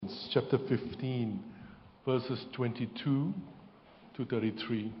chapter 15, verses 22 to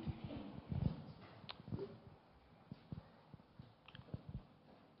 33.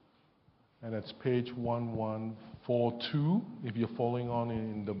 And that's page 1142 if you're following on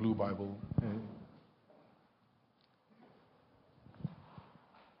in the Blue Bible.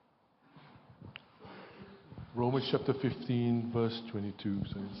 Romans chapter 15, verse 22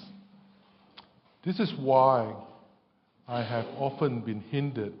 says, "This is why I have often been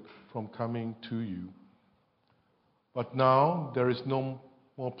hindered from coming to you. But now there is no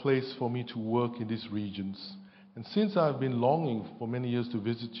more place for me to work in these regions. And since I have been longing for many years to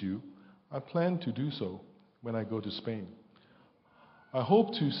visit you, I plan to do so when I go to Spain. I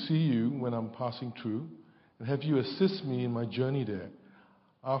hope to see you when I'm passing through and have you assist me in my journey there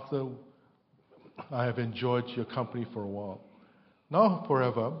after I have enjoyed your company for a while. Now,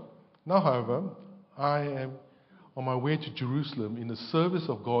 however, I am on my way to Jerusalem in the service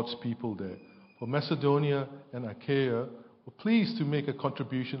of God's people there. For Macedonia and Achaia were pleased to make a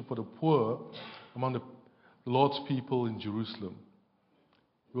contribution for the poor among the Lord's people in Jerusalem.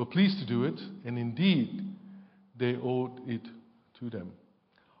 They were pleased to do it, and indeed they owed it to them.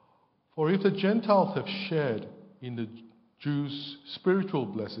 For if the Gentiles have shared in the Jews' spiritual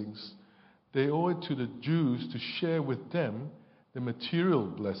blessings, they owe it to the Jews to share with them the material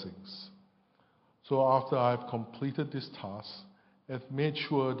blessings. So after I have completed this task, and have made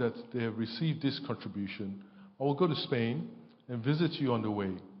sure that they have received this contribution, I will go to Spain and visit you on the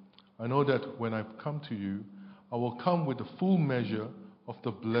way. I know that when I come to you, I will come with the full measure of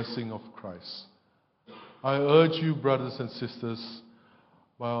the blessing of Christ. I urge you, brothers and sisters,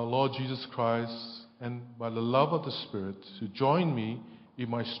 by our Lord Jesus Christ and by the love of the Spirit, to join me in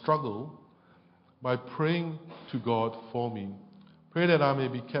my struggle by praying to God for me. Pray that I may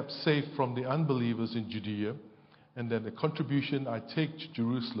be kept safe from the unbelievers in Judea, and that the contribution I take to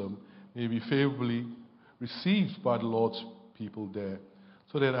Jerusalem may be favorably received by the Lord's people there,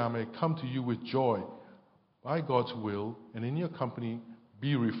 so that I may come to you with joy by God's will, and in your company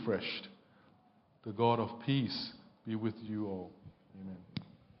be refreshed. The God of peace be with you all. Amen."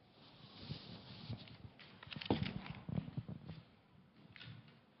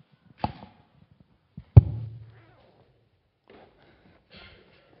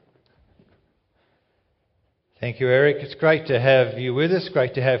 Thank you, Eric. It's great to have you with us.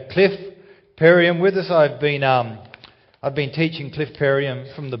 Great to have Cliff Perriam with us. I've been teaching Cliff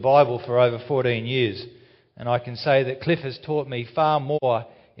Perriam from the Bible for over 14 years, and I can say that Cliff has taught me far more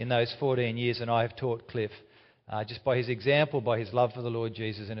in those 14 years than I have taught Cliff, just by his example, by his love for the Lord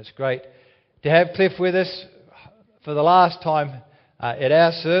Jesus. And it's great to have Cliff with us for the last time at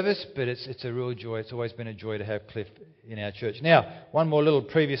our service, but it's a real joy. It's always been a joy to have Cliff in our church. Now, one more little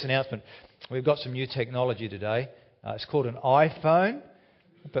previous announcement. We've got some new technology today. It's called an iPhone,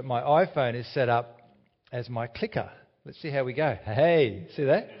 but my iPhone is set up as my clicker. Let's see how we go. Hey, see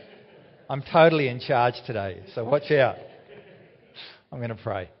that? I'm totally in charge today, so watch out. I'm going to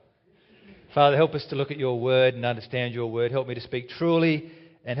pray. Father, help us to look at your word and understand your word. Help me to speak truly,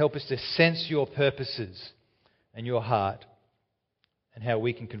 and help us to sense your purposes and your heart, and how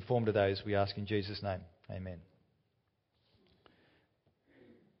we can conform to those, we ask in Jesus' name. Amen.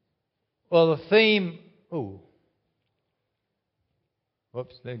 Well, the theme...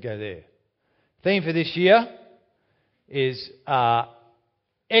 Let's go there. Theme for this year is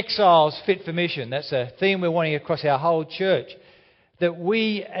Exiles Fit for Mission. That's a theme we're wanting across our whole church. That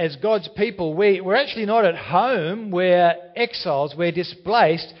we, as God's people, we're actually not at home. We're exiles. We're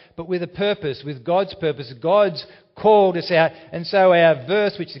displaced, but with a purpose, with God's purpose. God's called us out. And so our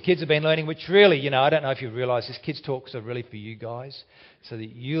verse, which the kids have been learning, which really, I don't know if you realise this, kids' talks are really for you guys, so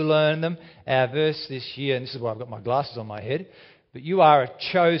that you learn them. Our verse this year, and this is why I've got my glasses on my head, but you are a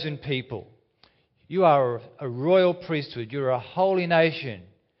chosen people. You are a royal priesthood. You're a holy nation.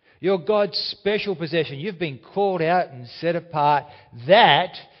 You're God's special possession. You've been called out and set apart,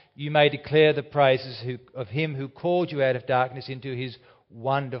 that you may declare the praises of Him who called you out of darkness into His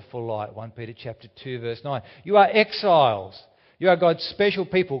wonderful light. 1 Peter chapter 2, verse 9. You are exiles. You are God's special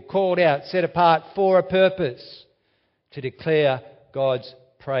people, called out, set apart for a purpose, to declare God's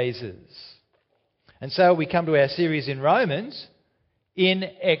praises. And so we come to our series in Romans, in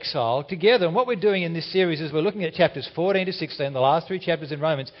Exile Together. And what we're doing in this series is we're looking at chapters 14 to 16, the last three chapters in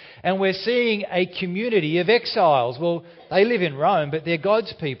Romans, and we're seeing a community of exiles. Well, they live in Rome, but they're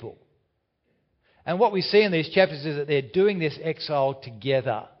God's people. And what we see in these chapters is that they're doing this exile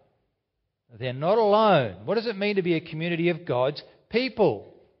together. They're not alone. What does it mean to be a community of God's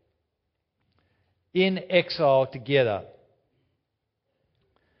people? In exile together.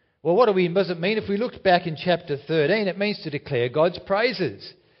 Well, what does it mean? If we look back in chapter 13, it means to declare God's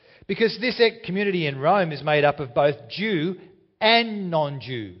praises. Because this community in Rome is made up of both Jew and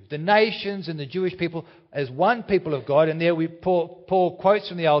non-Jew. The nations and the Jewish people as one people of God. And there Paul quotes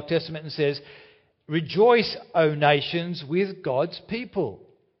from the Old Testament and says, "Rejoice, O nations, with God's people."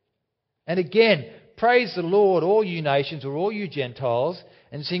 And again, "Praise the Lord, all you nations," or all you Gentiles,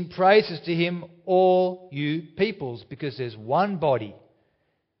 "and sing praises to him, all you peoples," because there's one body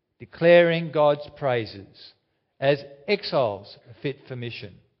declaring God's praises as exiles fit for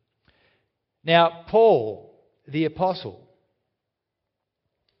mission. Now, Paul, the apostle,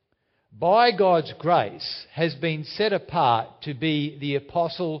 by God's grace, has been set apart to be the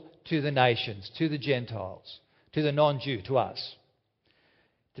apostle to the nations, to the Gentiles, to the non-Jew, to us,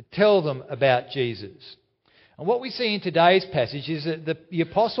 to tell them about Jesus. And what we see in today's passage is that the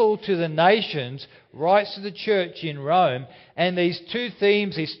apostle to the nations writes to the church in Rome, and these two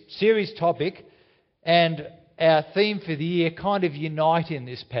themes, this series topic and our theme for the year, kind of unite in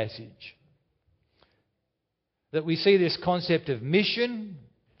this passage. That we see this concept of mission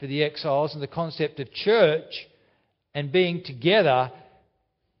for the exiles and the concept of church and being together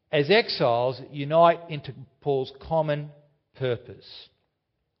as exiles unite into Paul's common purpose.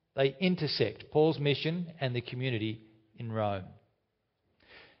 They intersect Paul's mission and the community in Rome.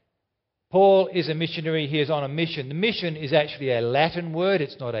 Paul is a missionary. He is on a mission. The mission is actually a Latin word.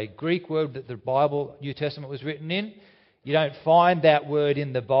 It's not a Greek word that the Bible, New Testament, was written in. You don't find that word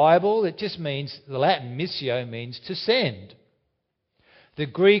in the Bible. It just means, the Latin missio means to send. The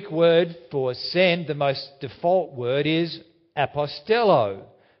Greek word for send, the most default word, is apostello,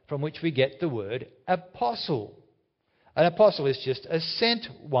 from which we get the word apostle. An apostle is just a sent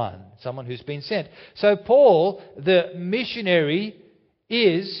one, someone who's been sent. So Paul, the missionary,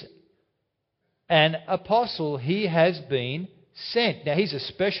 is an apostle. He has been sent. Now, he's a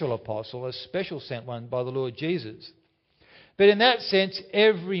special apostle, a special sent one by the Lord Jesus. But in that sense,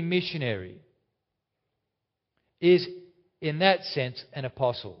 every missionary is, in that sense, an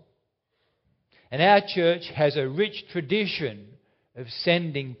apostle. And our church has a rich tradition of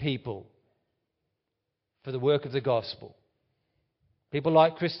sending people for the work of the gospel. People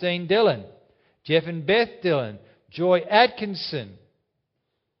like Christine Dillon, Jeff and Beth Dillon, Joy Atkinson,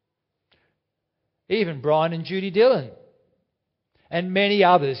 even Brian and Judy Dillon, and many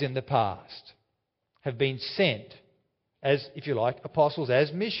others in the past have been sent as, if you like, apostles,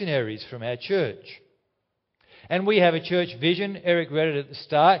 as missionaries from our church. And we have a church vision. Eric read it at the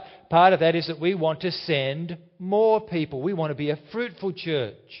start. Part of that is that we want to send more people. We want to be a fruitful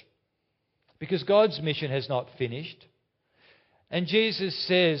church because God's mission has not finished. And Jesus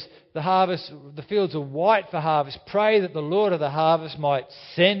says the fields are white for harvest. Pray that the Lord of the harvest might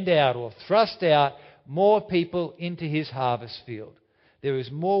send out or thrust out more people into his harvest field. There is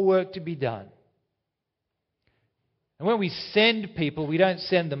more work to be done. And when we send people, we don't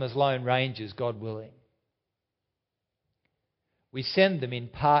send them as lone rangers, God willing. We send them in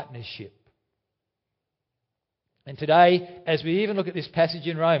partnership. And today, as we even look at this passage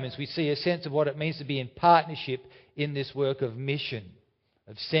in Romans, we see a sense of what it means to be in partnership in this work of mission,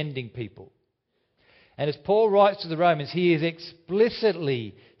 of sending people. And as Paul writes to the Romans, he is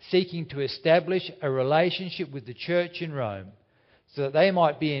explicitly seeking to establish a relationship with the church in Rome so that they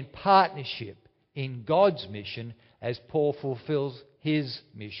might be in partnership in God's mission as Paul fulfills his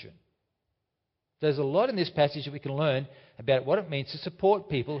mission. There's a lot in this passage that we can learn about what it means to support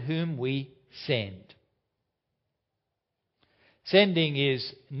people whom we send. Sending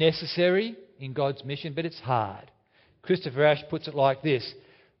is necessary in God's mission, but it's hard. Christopher Ash puts it like this: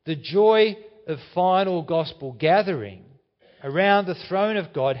 the joy of final gospel gathering around the throne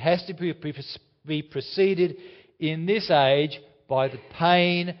of God has to be preceded in this age by the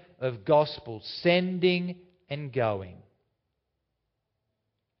pain of gospel sending and going.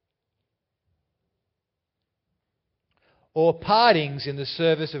 Or partings in the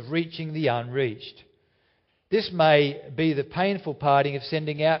service of reaching the unreached. This may be the painful parting of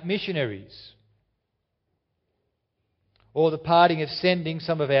sending out missionaries, or the parting of sending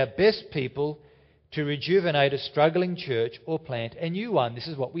some of our best people to rejuvenate a struggling church or plant a new one. This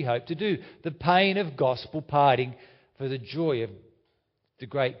is what we hope to do. The pain of gospel parting for the joy of the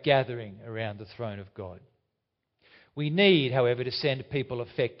great gathering around the throne of God. We need, however, to send people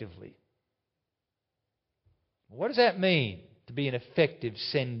effectively. What does that mean, to be an effective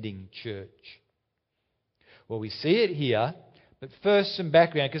sending church? Well, we see it here, but first some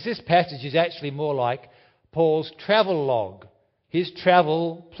background, because this passage is actually more like Paul's travel log, his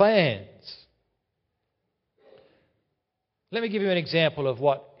travel plans. Let me give you an example of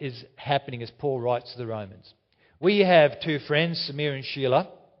what is happening as Paul writes to the Romans. We have two friends, Samir and Sheila.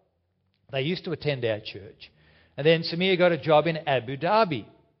 They used to attend our church. And then Samir got a job in Abu Dhabi.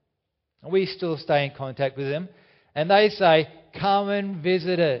 And we still stay in contact with them. And they say, come and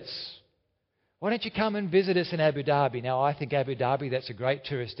visit us. Why don't you come and visit us in Abu Dhabi? Now, I think Abu Dhabi, that's a great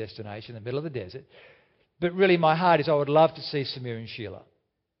tourist destination in the middle of the desert. But really, my heart is I would love to see Samir and Sheila.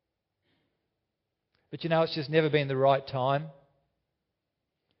 But it's just never been the right time.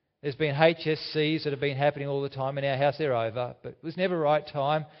 There's been HSCs that have been happening all the time in our house. They're over. But it was never the right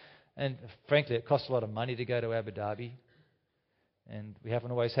time. And frankly, it costs a lot of money to go to Abu Dhabi. And we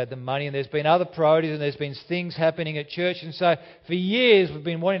haven't always had the money. And there's been other priorities and there's been things happening at church. And so for years we've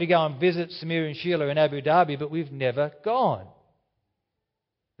been wanting to go and visit Samir and Sheila in Abu Dhabi, but we've never gone.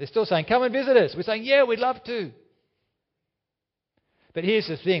 They're still saying, come and visit us. We're saying, yeah, we'd love to. But here's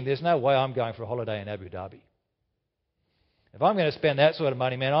the thing. There's no way I'm going for a holiday in Abu Dhabi. If I'm going to spend that sort of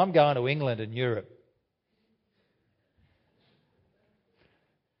money, man, I'm going to England and Europe.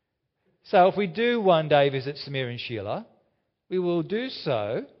 So if we do one day visit Samir and Sheila, we will do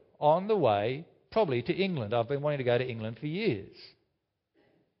so on the way probably to England. I've been wanting to go to England for years.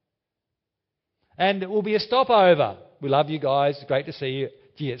 And it will be a stopover. We love you guys. Great to see you.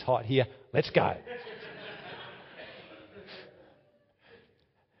 Gee, it's hot here. Let's go.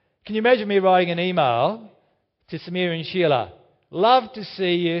 Can you imagine me writing an email to Samir and Sheila? Love to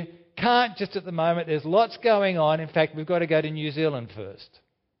see you. Can't just at the moment. There's lots going on. In fact, we've got to go to New Zealand first.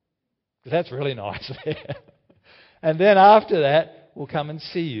 Because that's really nice there. And then after that, we'll come and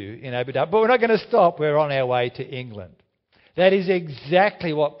see you in Abu Dhabi. But we're not going to stop. We're on our way to England. That is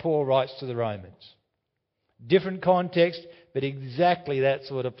exactly what Paul writes to the Romans. Different context, but exactly that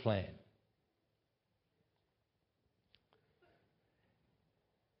sort of plan.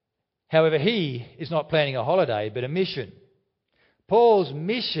 However, he is not planning a holiday, but a mission. Paul's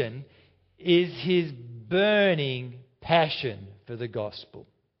mission is his burning passion for the gospel.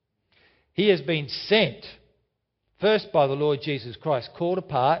 He has been sent, first by the Lord Jesus Christ, called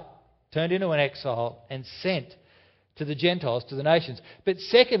apart, turned into an exile, and sent to the Gentiles, to the nations. But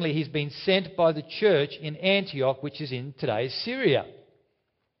secondly, he's been sent by the church in Antioch, which is in today's Syria.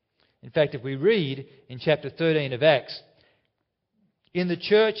 In fact, if we read in chapter 13 of Acts, in the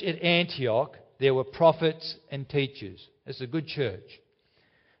church at Antioch, there were prophets and teachers. It's a good church.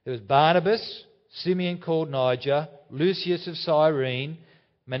 There was Barnabas, Simeon called Niger, Lucius of Cyrene,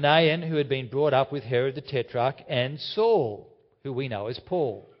 Manaen, who had been brought up with Herod the Tetrarch, and Saul, who we know as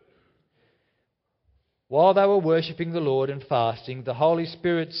Paul. While they were worshipping the Lord and fasting, the Holy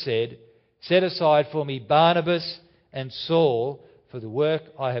Spirit said, "Set aside for me Barnabas and Saul for the work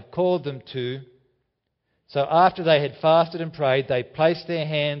I have called them to." So after they had fasted and prayed, they placed their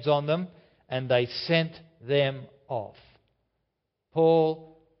hands on them and they sent them off.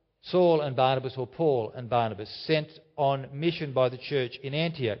 Saul and Barnabas, or Paul and Barnabas, sent on mission by the church in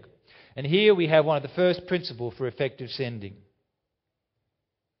Antioch. And here we have one of the first principles for effective sending.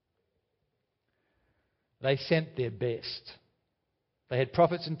 They sent their best. They had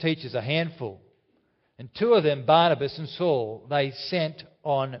prophets and teachers, a handful. And two of them, Barnabas and Saul, they sent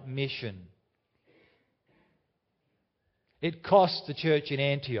on mission. It cost the church in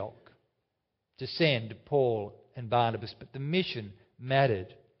Antioch to send Paul and Barnabas, but the mission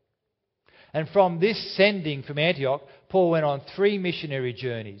mattered. And from this sending from Antioch, Paul went on 3 missionary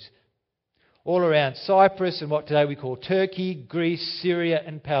journeys, all around Cyprus and what today we call Turkey, Greece, Syria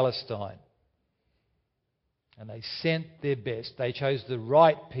and Palestine. And they sent their best. They chose the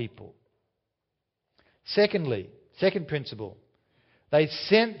right people. Secondly, second principle, they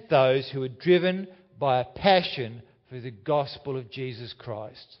sent those who were driven by a passion for the gospel of Jesus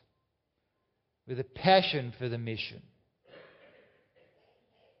Christ, with a passion for the mission.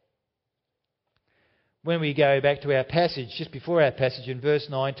 When we go back to our passage, just before our passage in verse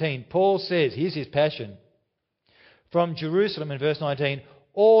 19, Paul says, here's his passion, from Jerusalem in verse 19,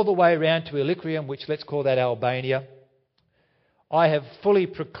 all the way around to Illyricum, which let's call that Albania, I have fully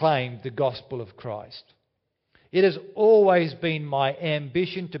proclaimed the gospel of Christ. It has always been my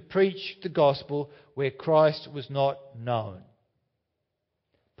ambition to preach the gospel where Christ was not known.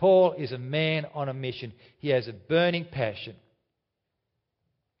 Paul is a man on a mission. He has a burning passion.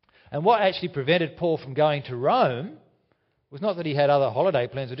 And what actually prevented Paul from going to Rome was not that he had other holiday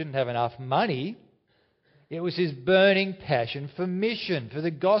plans or didn't have enough money. It was his burning passion for mission, for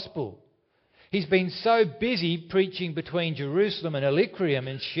the gospel. He's been so busy preaching between Jerusalem and Illyricum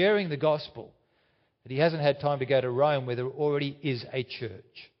and sharing the gospel that he hasn't had time to go to Rome where there already is a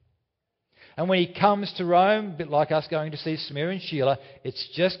church. And when he comes to Rome, a bit like us going to see Samir and Sheila, it's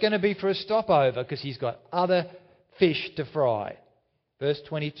just going to be for a stopover because he's got other fish to fry. Verse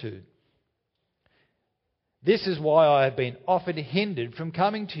 22. This is why I have been often hindered from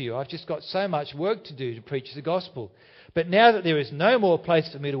coming to you. I've just got so much work to do to preach the gospel. But now that there is no more place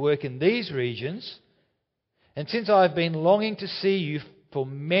for me to work in these regions, and since I have been longing to see you for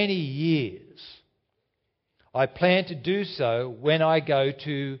many years, I plan to do so when I go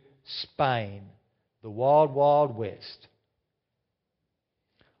to Spain, the wild, wild west.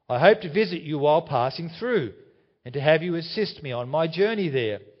 I hope to visit you while passing through and to have you assist me on my journey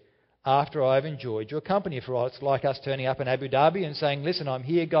there after I've enjoyed your company. For it's like us turning up in Abu Dhabi and saying, listen, I'm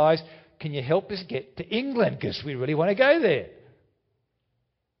here, guys. Can you help us get to England? Because we really want to go there.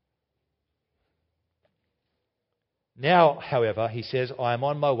 Now, however, he says, I am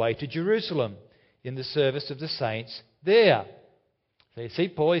on my way to Jerusalem in the service of the saints there. So you see,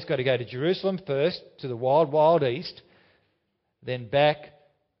 Paul, he's got to go to Jerusalem first, to the wild, wild east, then back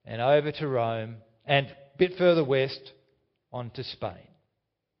and over to Rome, and a bit further west on to Spain.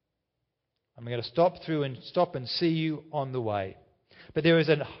 I'm going to stop and see you on the way. But there is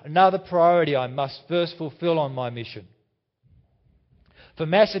another priority I must first fulfill on my mission. For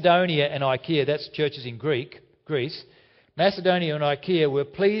Macedonia and Achaia, that's churches in Greece, Macedonia and Achaia were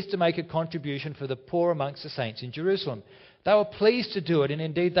pleased to make a contribution for the poor amongst the saints in Jerusalem. They were pleased to do it, and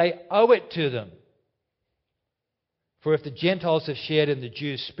indeed they owe it to them. For if the Gentiles have shared in the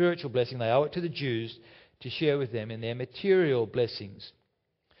Jews' spiritual blessing, they owe it to the Jews to share with them in their material blessings.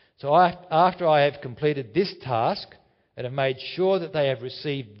 So after I have completed this task and have made sure that they have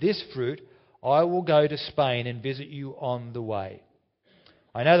received this fruit, I will go to Spain and visit you on the way.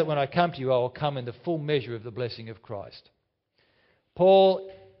 I know that when I come to you, I will come in the full measure of the blessing of Christ. Paul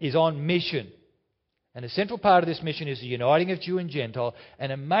is on mission. And a central part of this mission is the uniting of Jew and Gentile.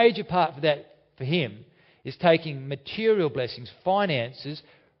 And a major part for that, for him, is taking material blessings, finances,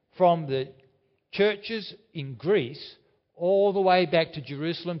 from the churches in Greece all the way back to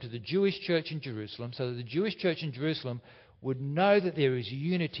Jerusalem, to the Jewish church in Jerusalem, so that the Jewish church in Jerusalem would know that there is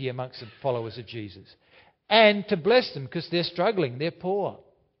unity amongst the followers of Jesus. And to bless them because they're struggling, they're poor.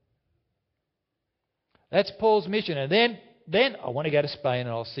 That's Paul's mission. And then I want to go to Spain and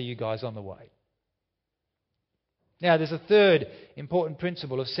I'll see you guys on the way. Now, there's a third important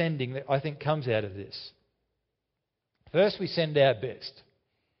principle of sending that I think comes out of this. First, we send our best.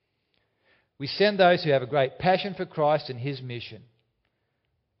 We send those who have a great passion for Christ and His mission.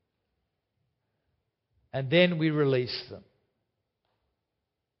 And then we release them.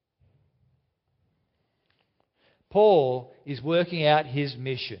 Paul is working out his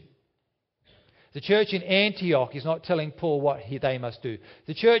mission. The church in Antioch is not telling Paul what they must do.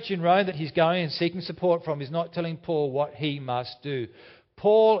 The church in Rome that he's going and seeking support from is not telling Paul what he must do.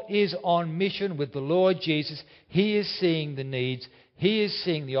 Paul is on mission with the Lord Jesus. He is seeing the needs. He is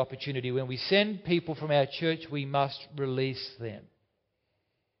seeing the opportunity. When we send people from our church, we must release them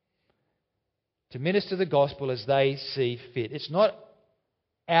to minister the gospel as they see fit. It's not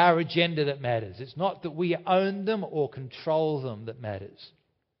our agenda that matters. It's not that we own them or control them that matters.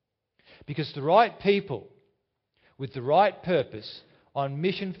 Because the right people with the right purpose on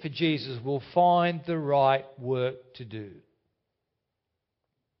mission for Jesus will find the right work to do.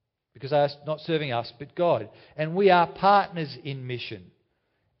 Because they are not serving us but God. And we are partners in mission,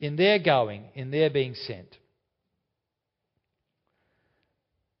 in their going, in their being sent.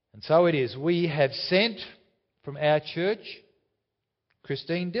 And so it is. We have sent from our church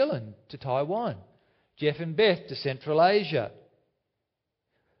Christine Dillon to Taiwan, Jeff and Beth to Central Asia.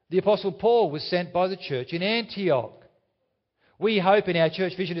 The Apostle Paul was sent by the church in Antioch. We hope in our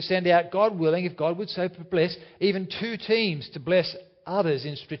church vision to send out, God willing, if God would so bless, even 2 teams to bless others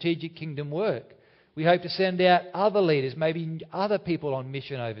in strategic kingdom work. We hope to send out other leaders, maybe other people on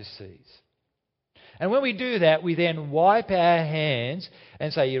mission overseas. And when we do that, we then wipe our hands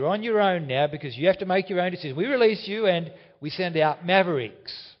and say, you're on your own now because you have to make your own decisions. We release you and we send out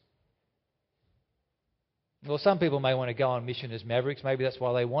mavericks. Well, some people may want to go on mission as mavericks. Maybe that's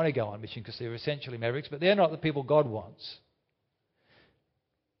why they want to go on mission, because they're essentially mavericks, but they're not the people God wants.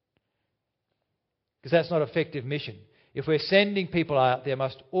 Because that's not effective mission. If we're sending people out, there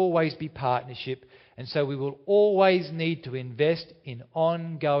must always be partnership, and so we will always need to invest in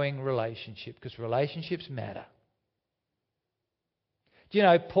ongoing relationship, because relationships matter. Do you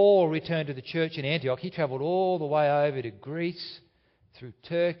know, Paul returned to the church in Antioch. He travelled all the way over to Greece, through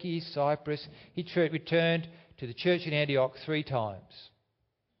Turkey, Cyprus. He returned to the church in Antioch 3 times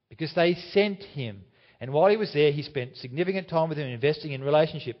because they sent him. And while he was there, he spent significant time with them investing in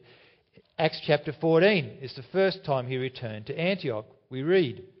relationship. Acts chapter 14 is the first time he returned to Antioch. We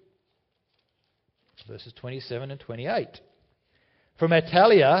read verses 27 and 28. From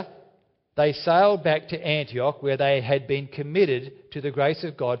Attalia, they sailed back to Antioch, where they had been committed to the grace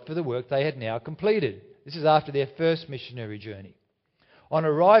of God for the work they had now completed. This is after their first missionary journey. On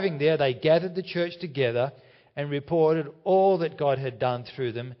arriving there, they gathered the church together and reported all that God had done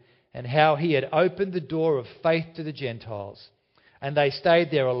through them and how he had opened the door of faith to the Gentiles. And they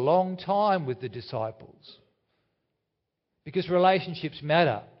stayed there a long time with the disciples. Because relationships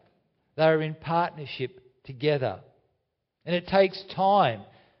matter. They are in partnership together. And it takes time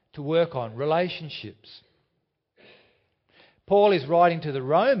to work on relationships. Paul is writing to the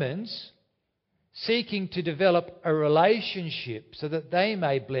Romans, seeking to develop a relationship so that they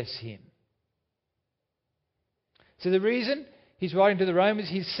may bless him. So the reason he's writing to the Romans,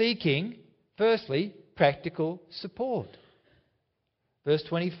 he's seeking, firstly, practical support. Verse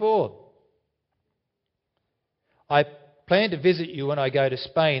 24. I plan to visit you when I go to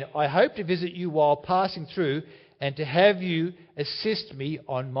Spain. I hope to visit you while passing through and to have you assist me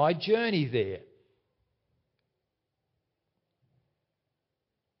on my journey there.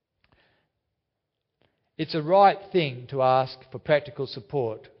 It's a right thing to ask for practical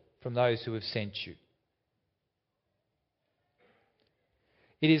support from those who have sent you.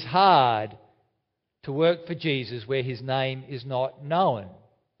 It is hard to work for Jesus where his name is not known.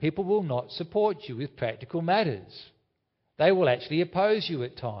 People will not support you with practical matters. They will actually oppose you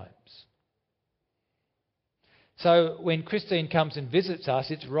at times. So when Christine comes and visits us,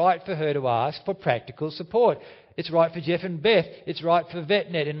 it's right for her to ask for practical support. It's right for Jeff and Beth. It's right for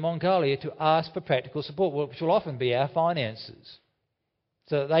VetNet in Mongolia to ask for practical support, which will often be our finances,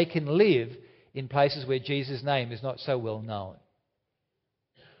 so that they can live in places where Jesus' name is not so well known.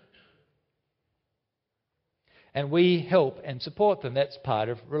 And we help and support them. That's part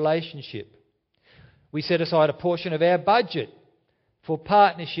of relationship. We set aside a portion of our budget for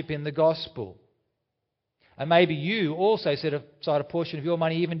partnership in the gospel. And maybe you also set aside a portion of your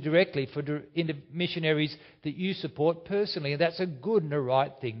money even directly for into missionaries that you support personally. And that's a good and a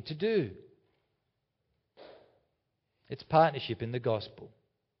right thing to do. It's partnership in the gospel.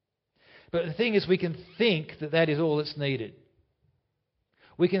 But the thing is, we can think that that is all that's needed.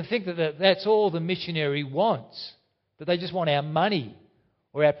 We can think that that's all the missionary wants, that they just want our money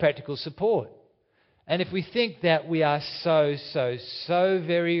or our practical support. And if we think that, we are so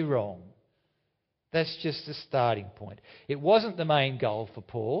very wrong. That's just the starting point. It wasn't the main goal for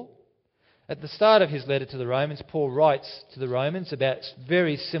Paul. At the start of his letter to the Romans, Paul writes to the Romans about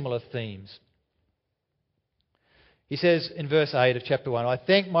very similar themes. He says in verse 8 of chapter 1, I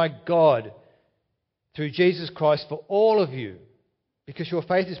thank my God through Jesus Christ for all of you, because your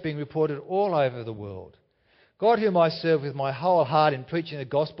faith is being reported all over the world. God, whom I serve with my whole heart in preaching the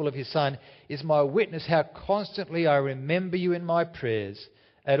gospel of his Son, is my witness how constantly I remember you in my prayers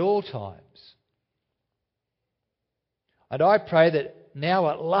at all times. And I pray that now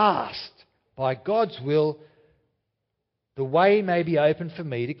at last, by God's will, the way may be open for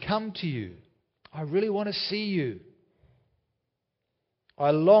me to come to you. I really want to see you.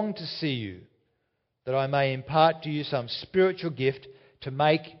 I long to see you, that I may impart to you some spiritual gift to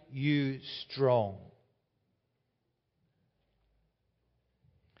make you strong.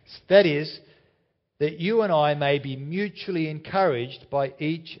 That is, that you and I may be mutually encouraged by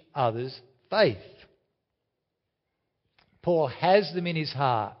each other's faith. Paul has them in his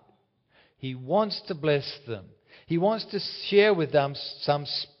heart. He wants to bless them. He wants to share with them some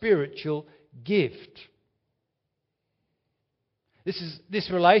spiritual gift. This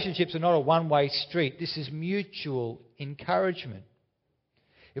relationships are not a one-way street. This is mutual encouragement.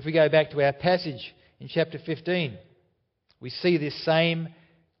 If we go back to our passage in chapter 15, we see this same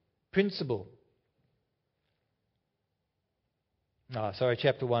principle.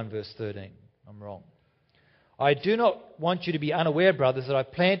 Chapter 1, verse 13. I'm wrong. I do not want you to be unaware, brothers, that I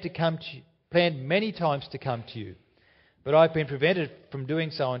planned many times to come to you, but I've been prevented from doing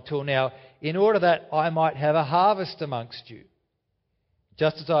so until now, in order that I might have a harvest amongst you,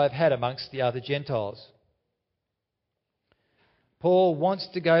 just as I have had amongst the other Gentiles. Paul wants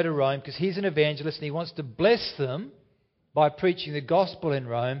to go to Rome because he's an evangelist and he wants to bless them by preaching the gospel in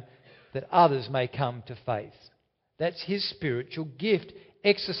Rome, that others may come to faith. That's his spiritual gift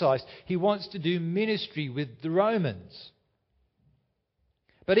exercised. He wants to do ministry with the Romans.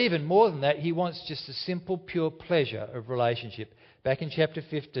 But even more than that, he wants just a simple, pure pleasure of relationship. Back in chapter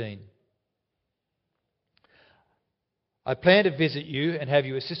 15. I plan to visit you and have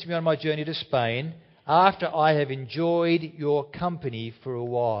you assist me on my journey to Spain after I have enjoyed your company for a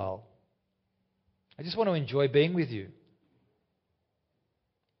while. I just want to enjoy being with you.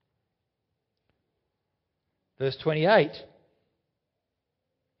 Verse 28.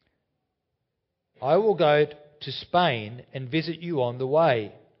 I will go to Spain and visit you on the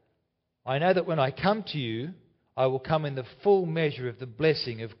way. I know that when I come to you, I will come in the full measure of the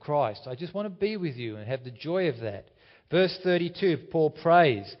blessing of Christ. I just want to be with you and have the joy of that. Verse 32, Paul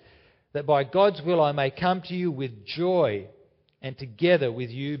prays that by God's will I may come to you with joy and together with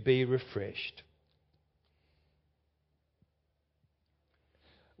you be refreshed.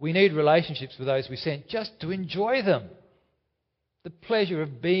 We need relationships with those we send just to enjoy them. The pleasure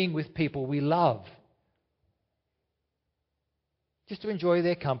of being with people we love. Just to enjoy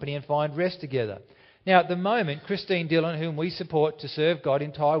their company and find rest together. Now, at the moment, Christine Dillon, whom we support to serve God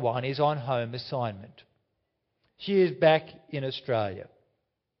in Taiwan, is on home assignment. She is back in Australia.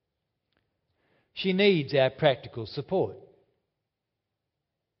 She needs our practical support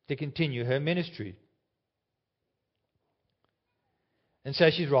to continue her ministry. And so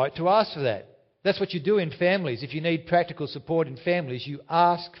she's right to ask for that. That's what you do in families. If you need practical support in families, you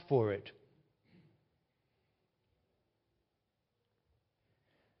ask for it.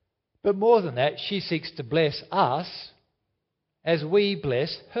 But more than that, she seeks to bless us as we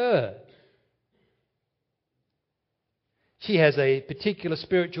bless her. She has a particular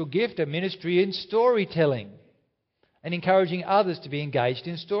spiritual gift, a ministry in storytelling, and encouraging others to be engaged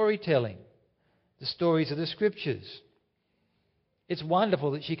in storytelling, the stories of the Scriptures. It's wonderful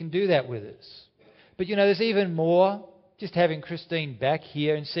that she can do that with us. But you know, there's even more. Just having Christine back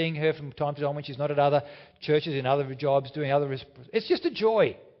here and seeing her from time to time when she's not at other churches, in other jobs, doing other... It's just a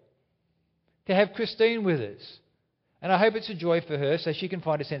joy to have Christine with us. And I hope it's a joy for her so she can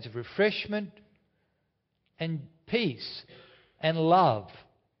find a sense of refreshment and peace and love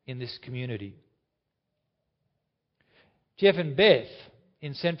in this community. Jeff and Beth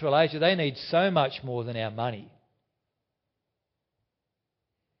in Central Asia, they need so much more than our money.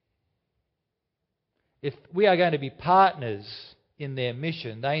 If we are going to be partners in their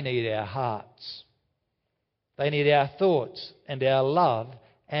mission, they need our hearts. They need our thoughts and our love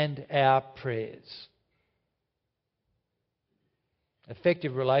and our prayers.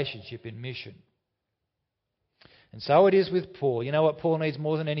 Effective relationship in mission. And so it is with Paul. You know what Paul needs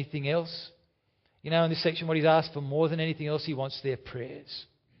more than anything else? You know, in this section, what he's asked for more than anything else, he wants their prayers.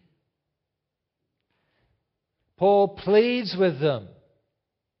 Paul pleads with them.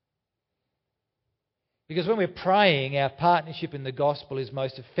 Because when we're praying, our partnership in the gospel is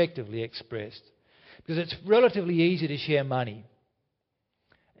most effectively expressed. Because it's relatively easy to share money.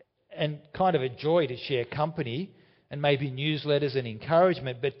 And kind of a joy to share company and maybe newsletters and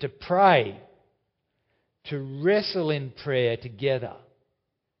encouragement. But to pray, to wrestle in prayer together,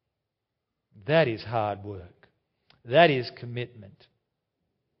 that is hard work. That is commitment.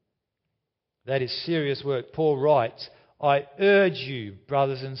 That is serious work. Paul writes, I urge you,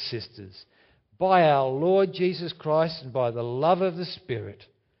 brothers and sisters, by our Lord Jesus Christ and by the love of the Spirit,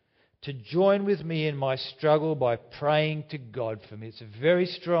 to join with me in my struggle by praying to God for me. It's a very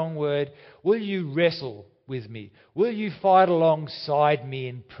strong word. Will you wrestle with me? Will you fight alongside me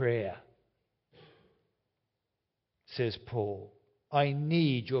in prayer? Says Paul. I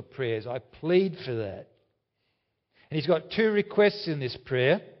need your prayers. I plead for that. And he's got two requests in this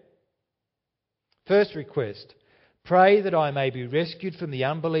prayer. First request, pray that I may be rescued from the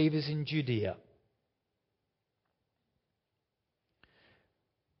unbelievers in Judea.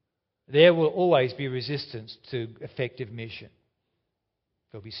 There will always be resistance to effective mission.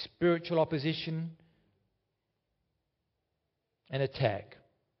 There will be spiritual opposition and attack.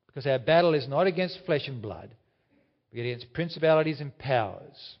 Because our battle is not against flesh and blood, but against principalities and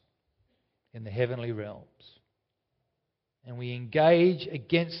powers in the heavenly realms. And we engage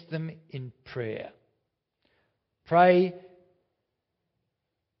against them in prayer. Pray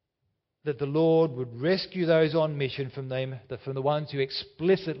that the Lord would rescue those on mission from the ones who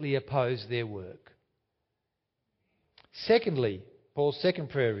explicitly oppose their work. Secondly, Paul's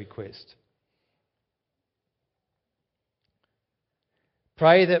second prayer request.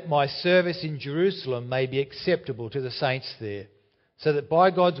 Pray that my service in Jerusalem may be acceptable to the saints there, so that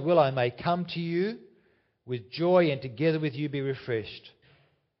by God's will I may come to you with joy and together with you be refreshed.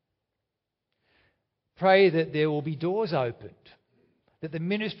 Pray that there will be doors opened, that the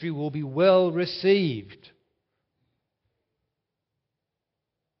ministry will be well received.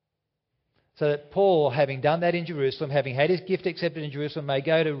 So that Paul, having done that in Jerusalem, having had his gift accepted in Jerusalem, may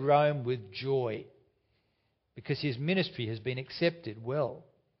go to Rome with joy, because his ministry has been accepted well.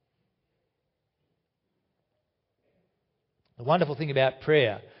 The wonderful thing about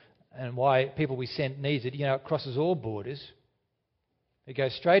prayer, and why people we send needs it, it crosses all borders. It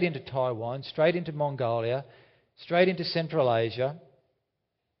goes straight into Taiwan, straight into Mongolia, straight into Central Asia.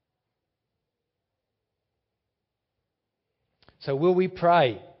 So will we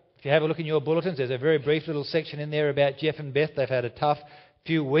pray? If you have a look in your bulletins, there's a very brief little section in there about Jeff and Beth. They've had a tough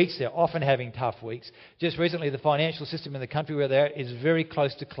few weeks. They're often having tough weeks. Just recently, the financial system in the country where they are is very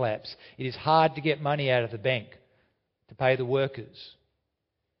close to collapse. It is hard to get money out of the bank to pay the workers.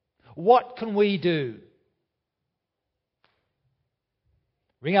 What can we do?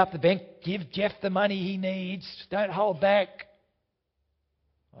 Ring up the bank, give Jeff the money he needs, don't hold back.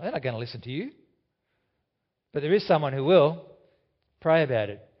 Well, they're not going to listen to you. But there is someone who will. Pray about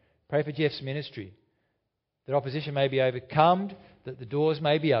it. Pray for Jeff's ministry. That opposition may be overcome, that the doors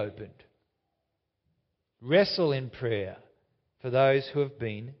may be opened. Wrestle in prayer for those who have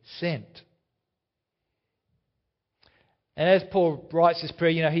been sent. And as Paul writes this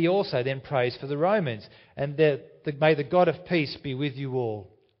prayer, he also then prays for the Romans. And may the God of peace be with you all.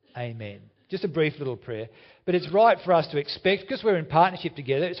 Amen. Just a brief little prayer. But it's right for us to expect, because we're in partnership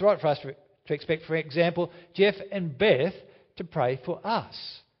together, it's right for us to expect, for example, Jeff and Beth to pray for us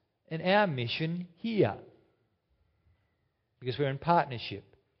and our mission here. Because we're in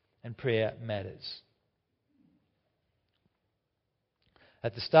partnership and prayer matters.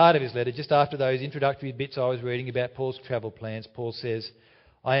 At the start of his letter, just after those introductory bits I was reading about Paul's travel plans, Paul says,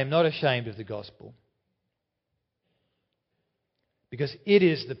 I am not ashamed of the gospel, because it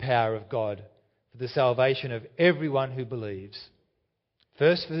is the power of God for the salvation of everyone who believes.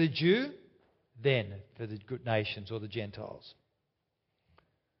 First for the Jew, then for the good nations or the Gentiles.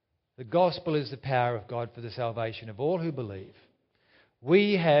 The gospel is the power of God for the salvation of all who believe.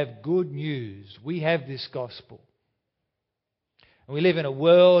 We have good news. We have this gospel. And we live in a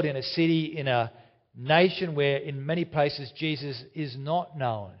world, in a city, in a nation where in many places Jesus is not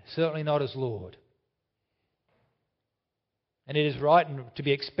known, certainly not as Lord. And it is right and to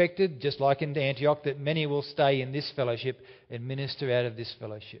be expected, just like in Antioch, that many will stay in this fellowship and minister out of this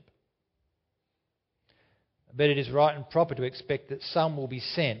fellowship. But it is right and proper to expect that some will be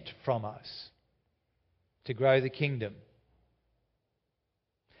sent from us to grow the kingdom.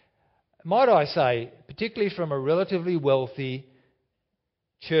 Might I say, particularly from a relatively wealthy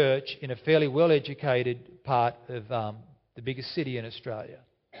church in a fairly well-educated part of the biggest city in Australia,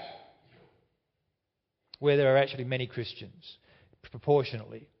 where there are actually many Christians,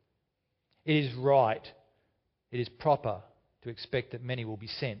 proportionately. It is right, it is proper to expect that many will be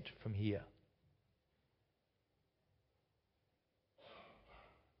sent from here.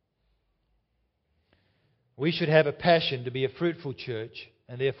 We should have a passion to be a fruitful church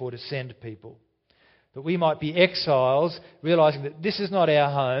and therefore to send people. But we might be exiles, realising that this is not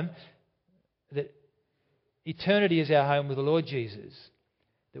our home, that eternity is our home with the Lord Jesus.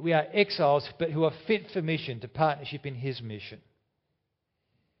 That we are exiles, but who are fit for mission, to partnership in His mission.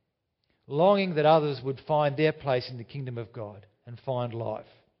 Longing that others would find their place in the kingdom of God and find life.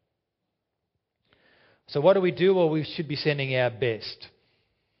 So what do we do? Well, we should be sending our best.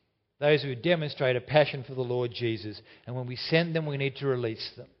 Those who demonstrate a passion for the Lord Jesus. And when we send them, we need to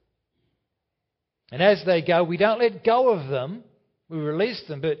release them. And as they go, we don't let go of them. We release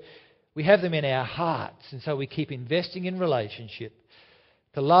them, but we have them in our hearts. And so we keep investing in relationship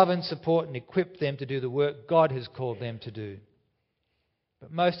to love and support and equip them to do the work God has called them to do.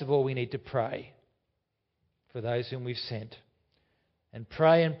 But most of all, we need to pray for those whom we've sent. And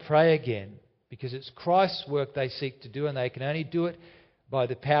pray again, because it's Christ's work they seek to do, and they can only do it by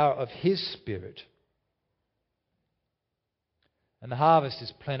the power of His Spirit. And the harvest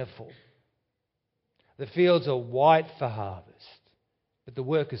is plentiful. The fields are white for harvest, but the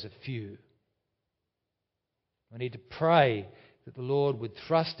workers are few. We need to pray that the Lord would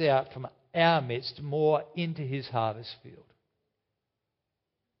thrust out from our midst more into His harvest field.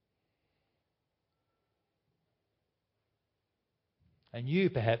 And you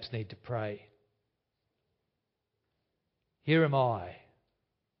perhaps need to pray. Here am I.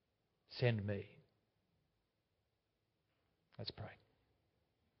 Send me. Let's pray.